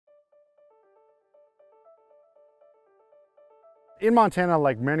In Montana,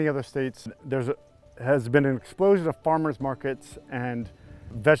 like many other states, has been an explosion of farmers markets and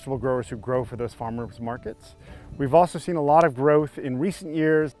vegetable growers who grow for those farmers markets. We've also seen a lot of growth in recent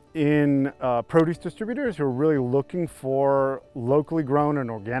years in produce distributors who are really looking for locally grown and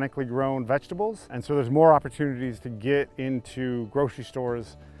organically grown vegetables. And so there's more opportunities to get into grocery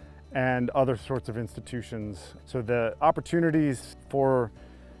stores and other sorts of institutions. So the opportunities for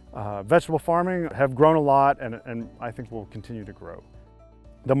vegetable farming have grown a lot, and I think will continue to grow.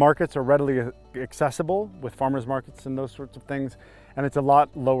 The markets are readily accessible with farmers markets and those sorts of things, and it's a lot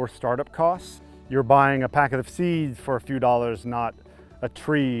lower startup costs. You're buying a packet of seeds for a few dollars, not a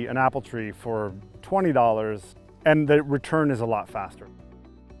tree, an apple tree, for $20, and the return is a lot faster.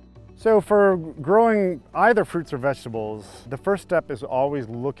 So for growing either fruits or vegetables, the first step is always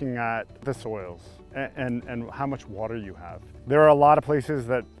looking at the soils and how much water you have. There are a lot of places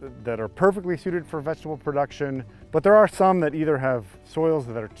that are perfectly suited for vegetable production, but there are some that either have soils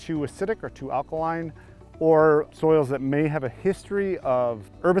that are too acidic or too alkaline, or soils that may have a history of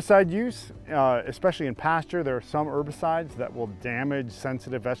herbicide use, especially in pasture. There are some herbicides that will damage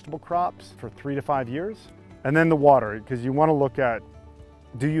sensitive vegetable crops for 3 to 5 years. And then the water, because you want to look at,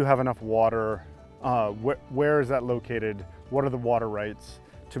 do you have enough water? Where is that located? What are the water rights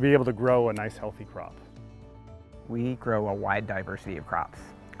to be able to grow a nice healthy crop? We grow a wide diversity of crops.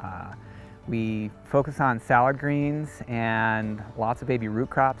 We focus on salad greens and lots of baby root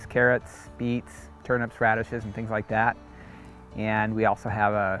crops, carrots, beets, turnips, radishes, and things like that. And we also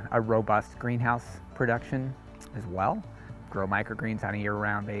have a robust greenhouse production as well. Grow microgreens on a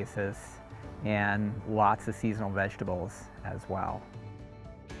year-round basis and lots of seasonal vegetables as well.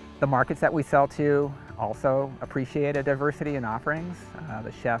 The markets that we sell to also appreciate a diversity in offerings.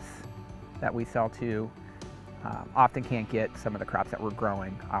 The chefs that we sell to often can't get some of the crops that we're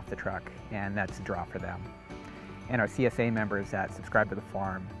growing off the truck, and that's a draw for them. And our CSA members that subscribe to the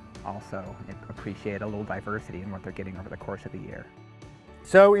farm also appreciate a little diversity in what they're getting over the course of the year.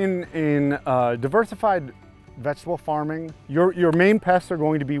 So in diversified vegetable farming, your main pests are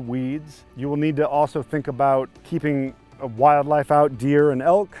going to be weeds. You will need to also think about keeping wildlife out, deer and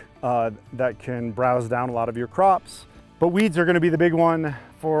elk, that can browse down a lot of your crops. But weeds are going to be the big one.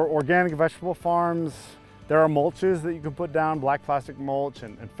 For organic vegetable farms, there are mulches that you can put down, black plastic mulch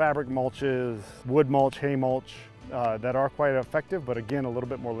and fabric mulches, wood mulch, hay mulch, that are quite effective, but again, a little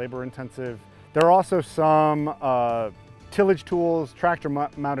bit more labor intensive. There are also some tillage tools, tractor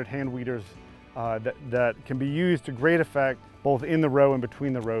mounted hand weeders that can be used to great effect both in the row and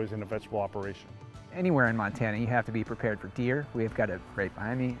between the rows in a vegetable operation. Anywhere in Montana, you have to be prepared for deer. We've got a right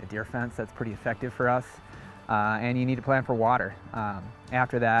behind me, a deer fence that's pretty effective for us. And you need to plan for water.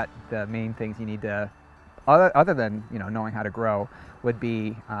 After that, the main things you need to, other than knowing how to grow, would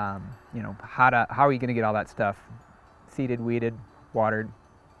be how are you going to get all that stuff seeded, weeded, watered,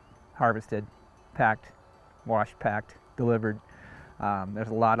 harvested, packed, washed, packed, delivered. There's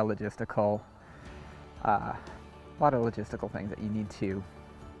a lot of logistical things that you need to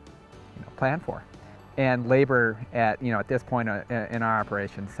plan for. And labor at this point in our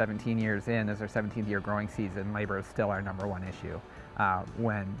operation, 17 years in, as our 17th year growing season, labor is still our #1 issue.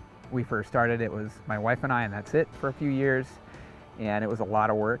 When we first started, it was my wife and I, and that's it for a few years. And it was a lot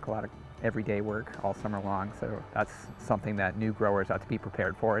of work, a lot of everyday work all summer long. So that's something that new growers ought to be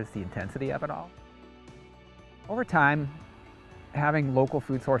prepared for, is the intensity of it all. Over time, having local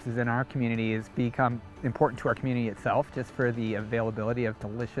food sources in our community has become important to our community itself, just for the availability of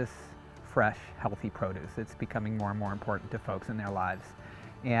delicious, fresh, healthy produce. It's becoming more and more important to folks in their lives.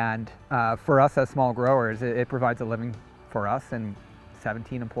 And for us as small growers, it provides a living for us and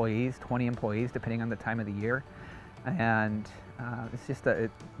 17 employees, 20 employees, depending on the time of the year. And it's just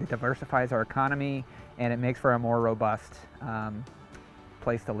it diversifies our economy, and it makes for a more robust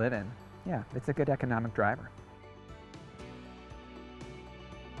place to live in. Yeah, it's a good economic driver.